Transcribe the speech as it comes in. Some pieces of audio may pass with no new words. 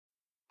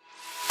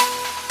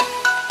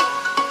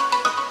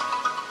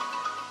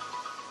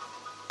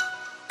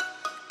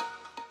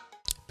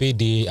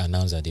Payday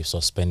announced that they've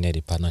suspended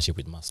a partnership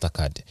with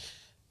Mastercard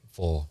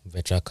for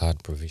virtual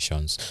card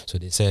provisions. So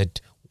they said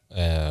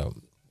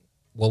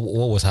what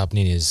was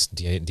happening is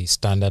the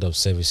standard of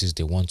services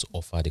they want to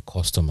offer the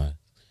customer,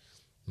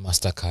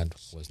 Mastercard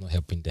was not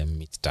helping them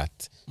meet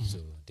that. So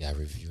they are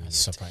reviewing. That's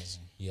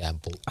surprising. Yeah,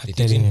 but they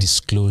didn't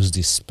disclose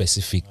the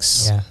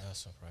specifics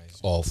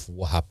of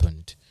what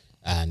happened.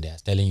 And they're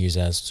telling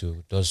users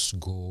to just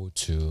go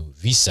to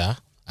Visa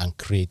and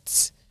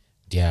create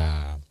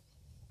their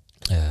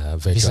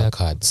virtual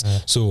cards.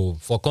 So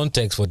for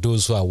context, for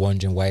those who are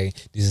wondering why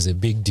this is a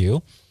big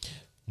deal,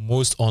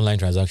 most online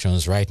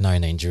transactions right now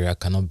in Nigeria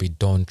cannot be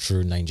done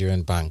through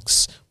Nigerian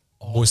banks.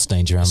 Most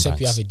Nigerian except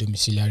banks. You have a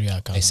domiciliary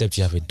account. Except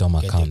you have a DOM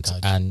account.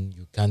 And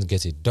you can't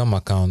get a DOM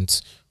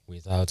account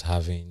without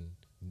having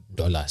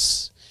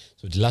dollars.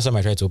 So the last time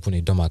I tried to open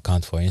a DOM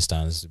account, for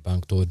instance, the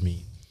bank told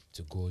me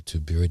to go to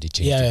Bureau de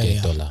Change to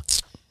get dollar.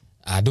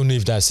 I don't know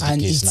if that's the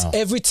case now. And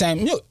every time,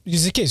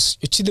 it's the case.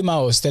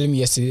 Chidema was telling me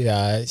yesterday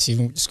that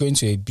she's going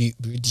to a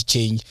Bureau de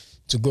Change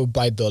to go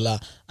buy dollar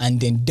and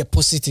then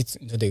deposit it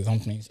into the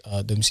company's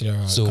domiciliary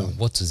account. So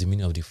what is the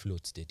meaning of the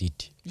float they did?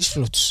 Which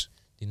floats?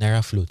 The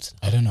Naira float.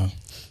 I don't know.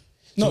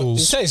 No,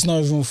 they say it's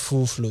not even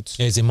full float.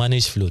 Yeah, it's a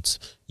managed float.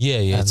 Yeah,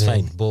 it's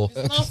fine. But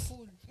it's not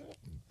full.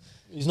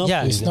 It's not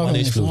full. It's not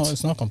managed float.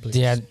 It's not complete.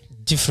 They are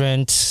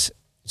different.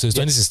 So it's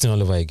 2016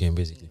 all over again,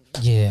 basically.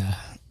 Yeah.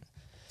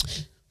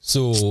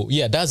 So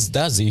yeah, that's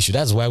the issue.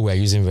 That's why we're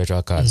using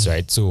virtual cards,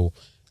 right? So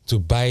to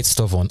buy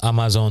stuff on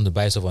Amazon, to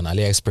buy stuff on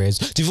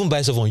AliExpress, to even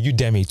buy stuff on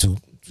Udemy to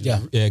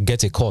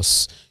get a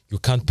course, you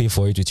can't pay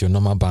for it with your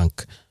normal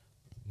bank.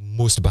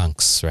 Most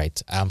banks,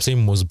 right? I'm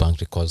saying most banks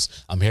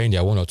because I'm hearing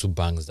there are one or two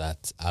banks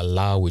that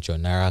allow with your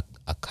Naira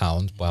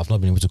account, but I've not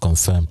been able to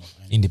confirm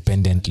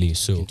independently.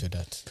 So into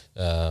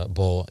that.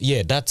 But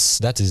yeah,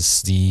 that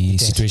is the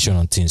situation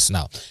on things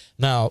now.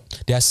 Now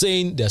they are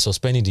saying they're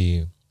suspending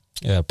the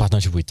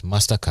partnership with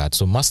Mastercard.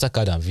 So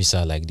Mastercard and Visa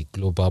are like the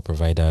global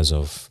providers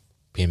of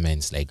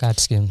payments, like card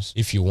schemes.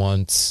 If you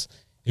want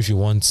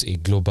a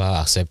global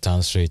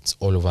acceptance rate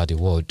all over the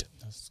world,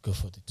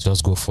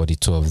 just go for the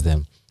two of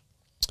them.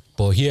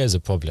 But here's the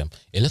problem: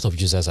 a lot of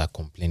users are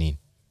complaining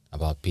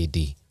about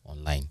Payday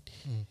online.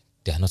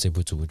 They are not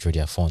able to withdraw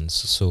their funds.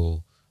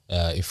 So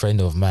a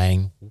friend of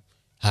mine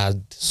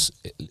had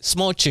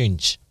small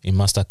change in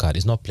Mastercard.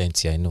 It's not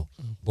plenty, I know,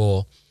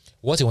 but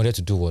what he wanted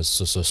to do was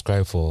to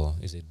subscribe for,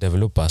 he's a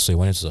developer, so he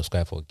wanted to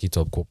subscribe for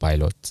GitHub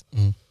Copilot.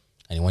 And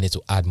he wanted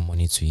to add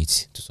money to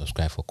it to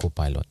subscribe for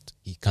Copilot.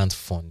 He can't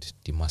fund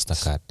the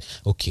Mastercard.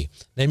 Okay,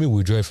 let me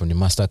withdraw it from the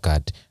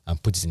Mastercard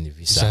and put it in the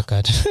Visa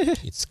card.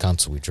 It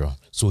can't withdraw.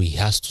 So he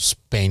has to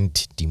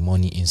spend the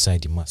money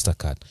inside the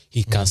Mastercard.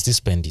 He can still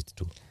spend it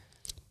too.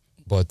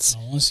 But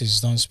once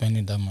he's done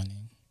spending that money,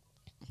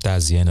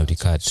 that's the end of the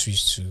card.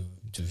 Switch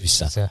to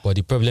Visa. But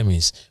the problem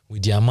is,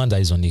 with the amount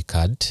that is on the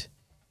card,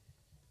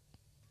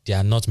 there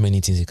are not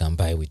many things you can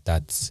buy with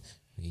that.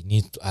 You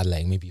need to add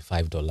like maybe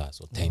 $5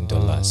 or $10.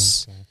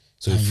 Okay.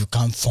 So and you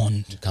can't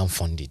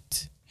fund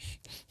it.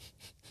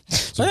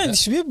 So then you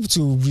should be able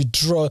to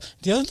withdraw.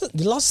 The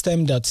last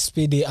time that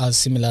Payday has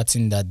similar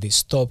thing that they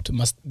stopped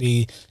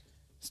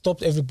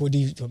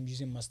everybody from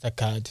using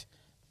Mastercard.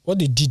 What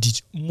they did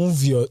is move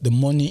the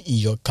money in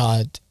your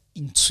card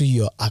into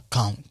your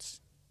account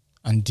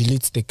and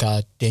delete the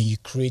card. Then you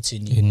create a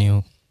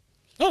new.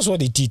 That's what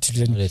they did.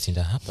 I don't think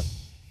that happened.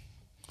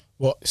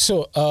 Well,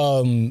 so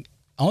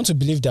I want to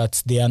believe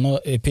that they are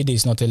not. Payday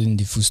is not telling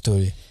the full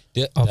story.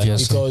 Yeah,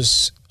 obviously,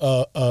 because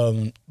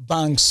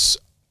banks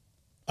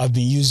have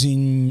been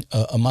using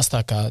a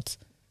Mastercard.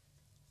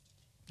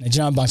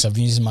 Nigerian banks have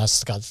been using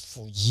Mastercard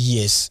for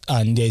years,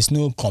 and there is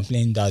no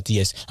complaint that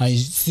yes, and you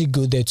still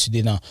go there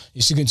today. Now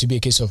it's still going to be a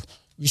case of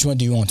which one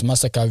do you want,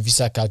 Mastercard,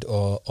 Visa card,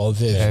 or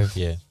Verve?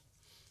 Yeah.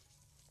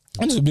 I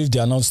want to believe they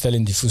are not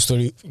telling the full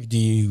story with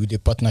the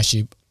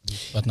partnership.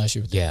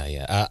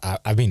 Yeah.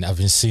 I mean, I've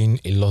been seeing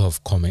a lot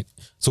of comment.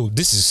 So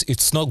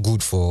it's not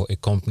good for a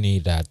company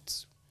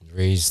that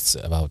raised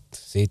about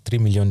say $3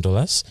 million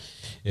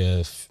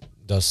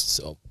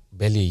just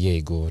barely a year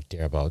ago,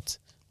 thereabout.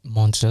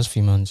 Just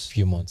few months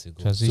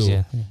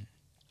ago.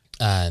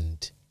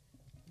 And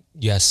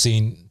you are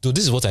seeing, so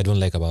this is what I don't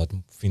like about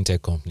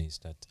fintech companies,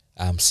 that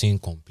I'm seeing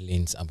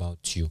complaints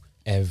about you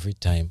every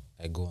time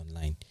I go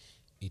online.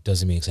 It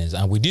doesn't make sense.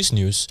 And with this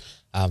news,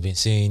 I've been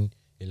saying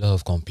a lot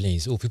of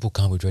complaints. Oh, people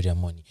can't withdraw their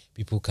money.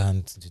 People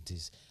can't do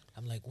this.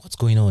 I'm like, what's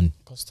going on?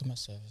 Customer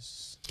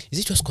service. Is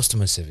it just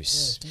customer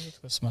service? Yeah, it's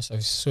customer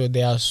service. So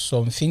there are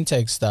some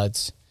fintechs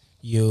that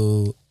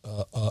you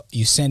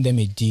send them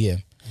a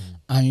DM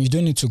and you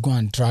don't need to go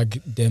and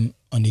drag them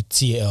on the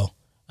TL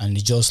and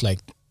they just like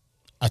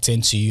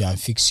attend to you and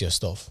fix your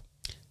stuff.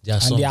 There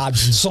are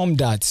some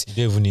that you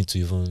don't even need to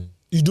even.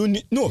 You don't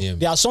need, no, DM.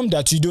 There are some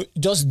that you don't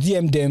just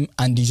DM them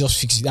and they just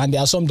fix it. And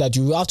there are some that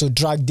you have to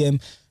drag them,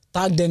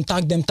 tag them,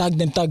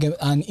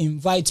 and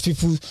invite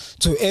people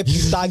to help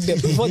you tag them.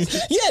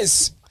 But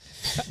yes.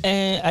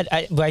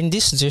 But in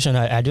this situation,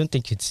 I don't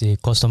think it's a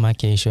customer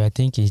care issue. I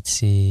think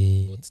it's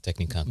a... What's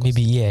technical?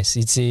 Maybe, yes.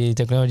 It's a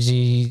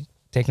technology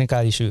technical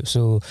issue.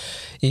 So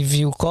if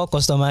you call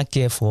customer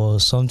care for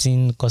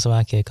something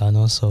customer care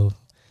cannot solve,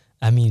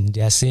 I mean,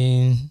 they are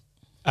saying,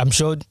 I'm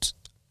sure,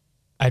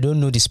 I don't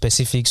know the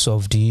specifics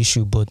of the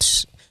issue,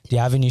 but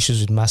they're having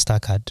issues with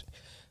Mastercard,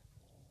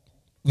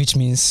 which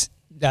means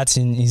that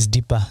thing is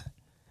deeper.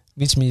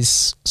 Which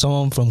means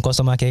someone from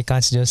customer care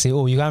can't just say,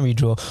 "Oh, you can't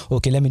withdraw.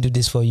 Okay, let me do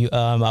this for you.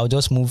 I'll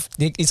just move."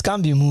 It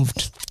can't be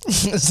moved.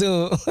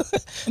 So,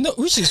 no,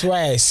 which is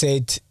why I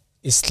said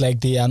it's like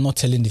they are not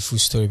telling the full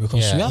story,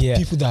 because you have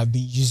people that have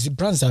been using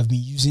brands that have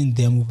been using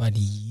them over the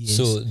years.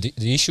 So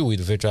the issue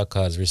with virtual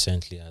cards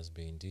recently has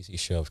been this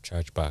issue of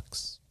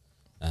chargebacks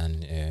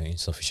and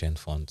insufficient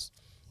funds.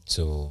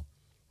 So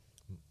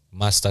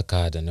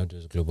Mastercard and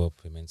other global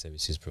payment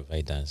services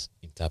providers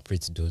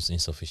interpret those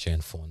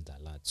insufficient funds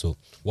a lot. So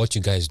what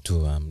you guys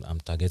do,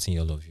 I'm targeting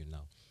all of you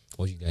now.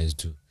 What you guys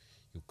do,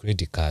 you create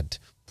the card,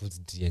 put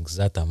the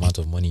exact amount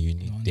of money you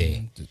need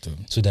there,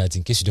 so that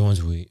in case you don't want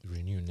to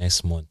renew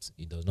next month,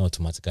 it does not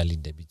automatically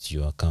debit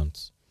your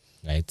account,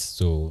 right?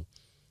 So,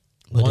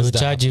 but they will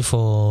charge you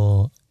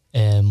for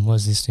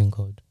what's this thing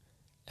called?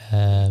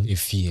 A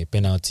fee, a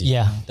penalty.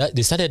 Yeah,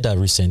 they started that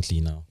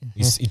recently. Now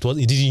it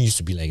didn't used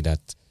to be like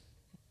that.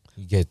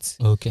 You get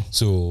okay.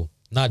 So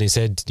now they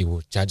said they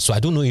will charge. So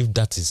I don't know if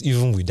that is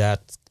even with that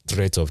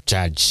threat of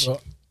charge,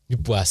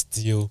 people are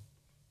still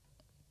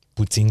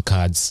putting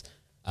cards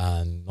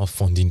and not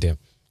funding them.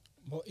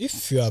 But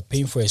if you are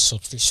paying for a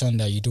subscription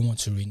that you don't want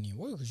to renew,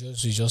 what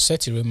you just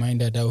set a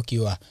reminder that okay,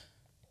 you are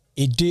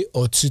a day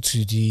or two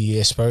to the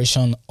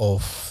expiration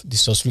of the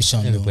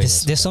subscription.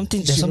 There's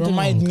something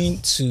remind wrong. me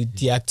to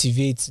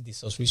deactivate the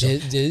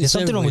subscription. There's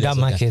something wrong with that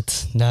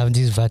market. Now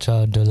this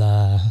virtual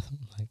dollar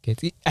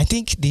market. I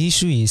think the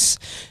issue is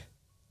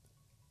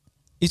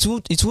it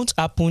won't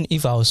happen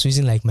if I was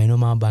using like my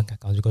normal bank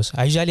account, because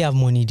I usually have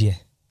money there,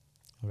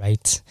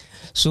 right?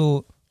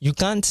 So you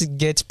can't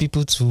get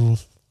people to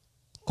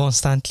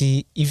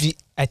constantly.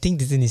 I think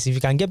the thing is, if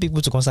you can get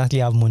people to constantly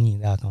have money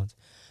in that account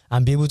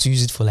and be able to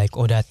use it for like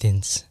other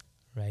things,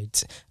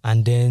 right?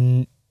 And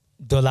then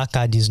dollar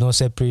card is not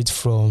separate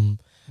from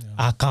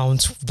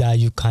account that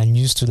you can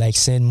use to like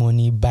send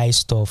money, buy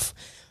stuff.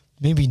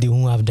 Maybe they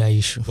won't have that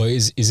issue. But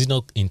is it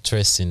not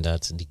interesting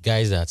that the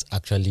guys that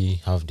actually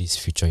have this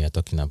feature you're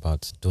talking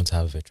about don't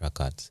have virtual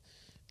cards?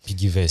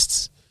 Piggy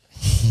vests,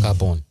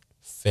 Carbon,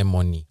 Fair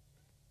Money,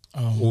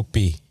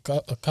 OPay.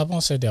 Carbon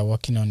said they're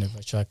working on a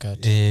virtual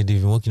card. They've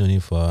been working on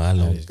it for how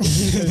long?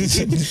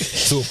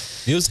 So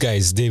those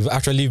guys, they've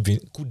actually been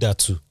Kuda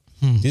too.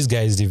 These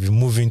guys, they've been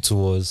moving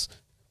towards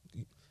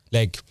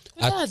like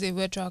has a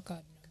virtual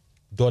card.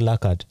 Dollar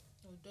card.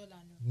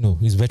 No,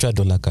 it's virtual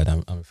dollar card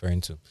I'm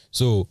referring to.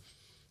 So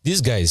these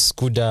guys,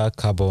 Kuda,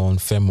 Carbon,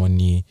 Fair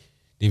Money,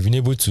 they've been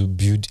able to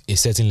build a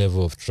certain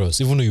level of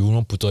trust. Even though you will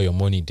not put all your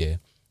money there,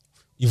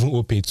 even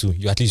OPay too,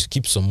 you at least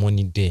keep some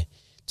money there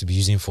to be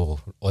using for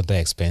other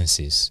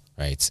expenses,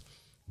 right?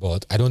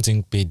 But I don't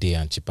think Payday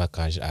and Cheaper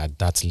Cash are at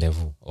that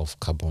level of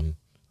Carbon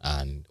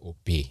and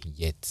OPay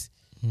yet,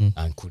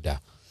 and Kuda.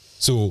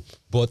 So,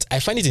 but I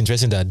find it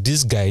interesting that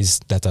these guys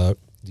that are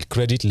the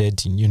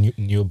credit-led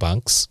new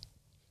banks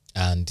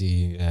and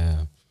the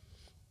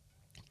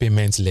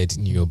payment-led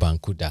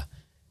neobank Kuda,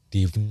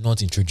 they've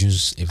not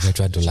introduced a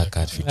virtual dollar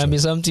card feature. There'll be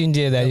something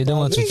there that you don't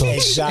want to touch.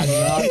 Exactly.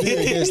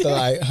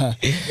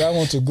 I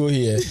want to go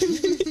here.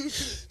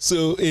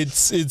 So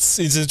it's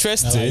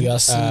interesting.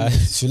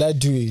 Should I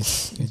do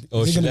it?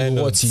 Or should I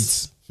not? Watch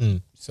it?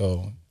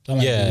 So that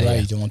might be why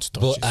you don't want to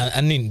touch it. But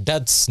I mean,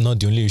 that's not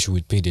the only issue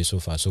with Payday so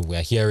far. So we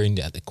are hearing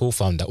that the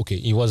co-founder,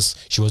 she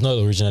was not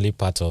originally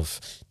part of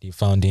the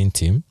founding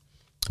team,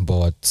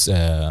 but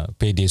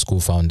Payday's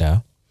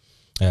co-founder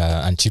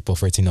and chief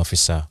operating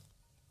officer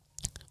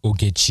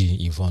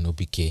Ogechi Yvonne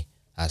Obike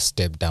has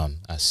stepped down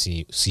as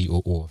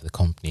COO of the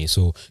company.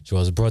 So she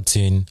was brought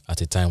in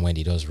at a time when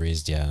they just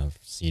raised their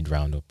seed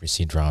round or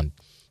pre-seed round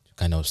to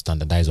kind of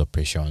standardize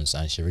operations,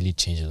 and she really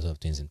changed a lot of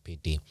things in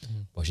Payday.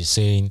 But she's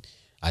saying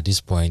at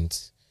this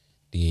point,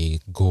 her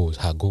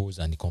goals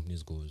and the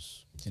company's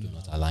goals do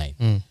not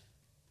align.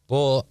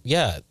 But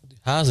yeah,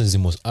 hers is the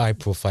most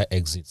high-profile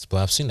exits. But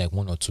I've seen like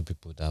one or two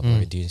people that have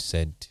already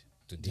said,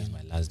 "Today is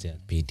my last day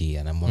at Payday,"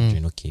 and I'm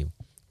wondering, okay,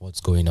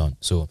 what's going on?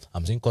 So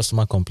I'm seeing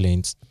customer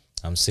complaints,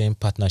 I'm seeing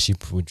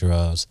partnership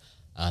withdrawals,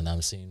 and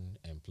I'm seeing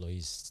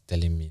employees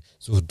telling me.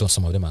 So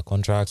some of them are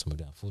contracts, some of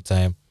them are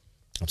full-time.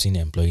 I'm seeing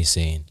employees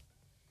saying,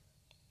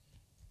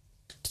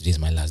 "Today is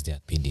my last day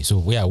at Payday."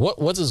 So yeah,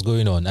 what is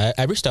going on?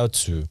 I reached out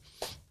to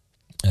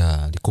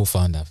the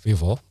co-founder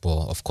Favor,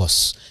 but of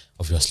course,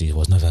 obviously, he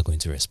was never going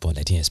to respond.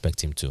 I didn't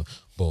expect him to.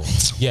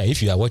 But yeah,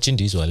 if you are watching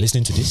this or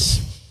listening to this,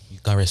 you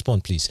can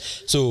respond,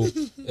 please. So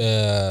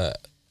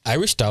I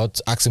reached out,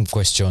 asked him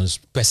questions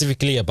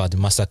specifically about the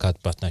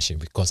Mastercard partnership,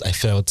 because I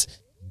felt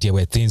there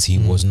were things he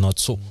was not.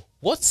 So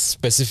what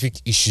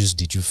specific issues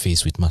did you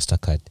face with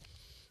Mastercard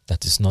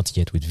that is not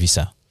yet with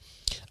Visa?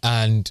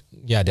 And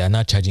yeah, they are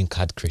now charging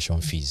card creation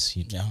fees.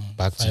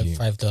 Back to you.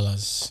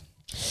 $5.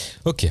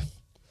 Okay,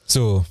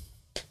 so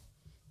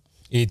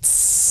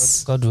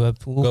It's God will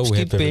help. We'll God will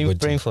keep help everybody.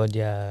 praying for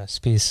their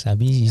space. I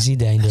mean, is it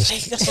their industry?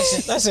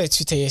 That's what I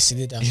tweeted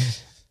yesterday. That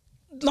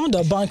now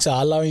the banks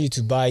are allowing you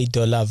to buy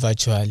dollar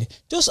virtually.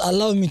 Just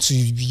allow me to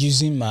be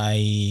using my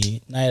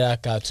Naira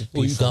card to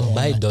pay. you can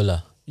buy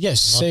dollar. Yes,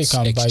 so you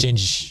can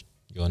exchange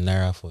your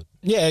Naira for.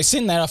 Yeah,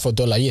 exchange Naira for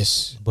dollar.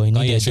 Yes, But you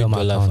need a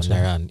dollar account, for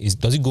Naira.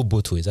 Does it go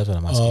both ways? That's what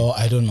I'm asking. Oh,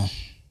 I don't know.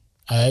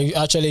 I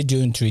actually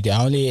don't read it.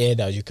 I only heard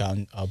that you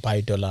can buy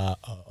dollar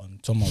on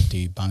some of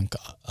the bank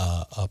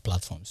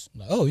platforms.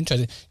 Like, oh,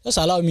 interesting. Just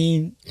allow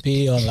me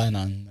pay online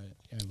and.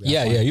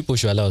 You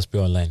push your allow us pay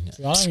online.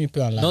 Allow me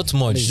pay online. Not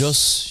much, please.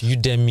 just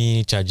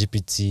Udemy,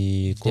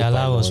 ChatGPT. They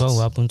allow us. What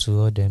will happen to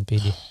all them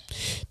Payday?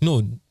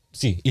 No,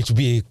 see, it will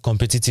be a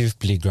competitive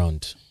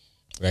playground,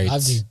 right?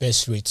 Have the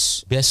best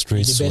rates. Best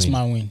rates The best win.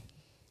 man win.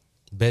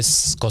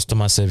 Best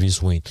customer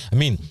service win. I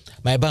mean,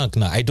 my bank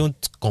now, I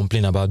don't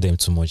complain about them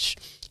too much.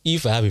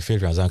 If I have a failed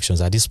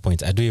transactions at this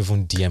point, I don't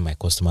even DM my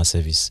customer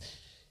service.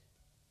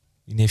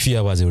 In a few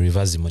hours, they will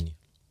reverse the money.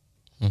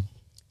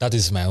 That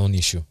is my own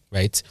issue,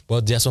 right?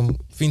 But there are some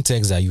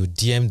fintechs that you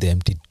DM them,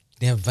 they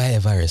never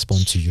ever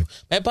respond to you.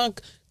 My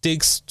bank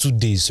takes 2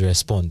 days to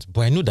respond,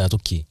 but I know that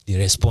okay, they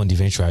respond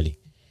eventually.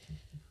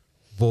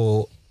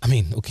 But I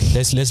mean, okay,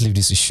 let's leave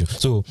this issue.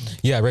 So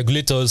yeah,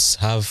 regulators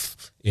have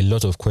a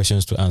lot of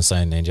questions to answer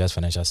in Nigeria's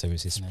financial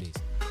services space.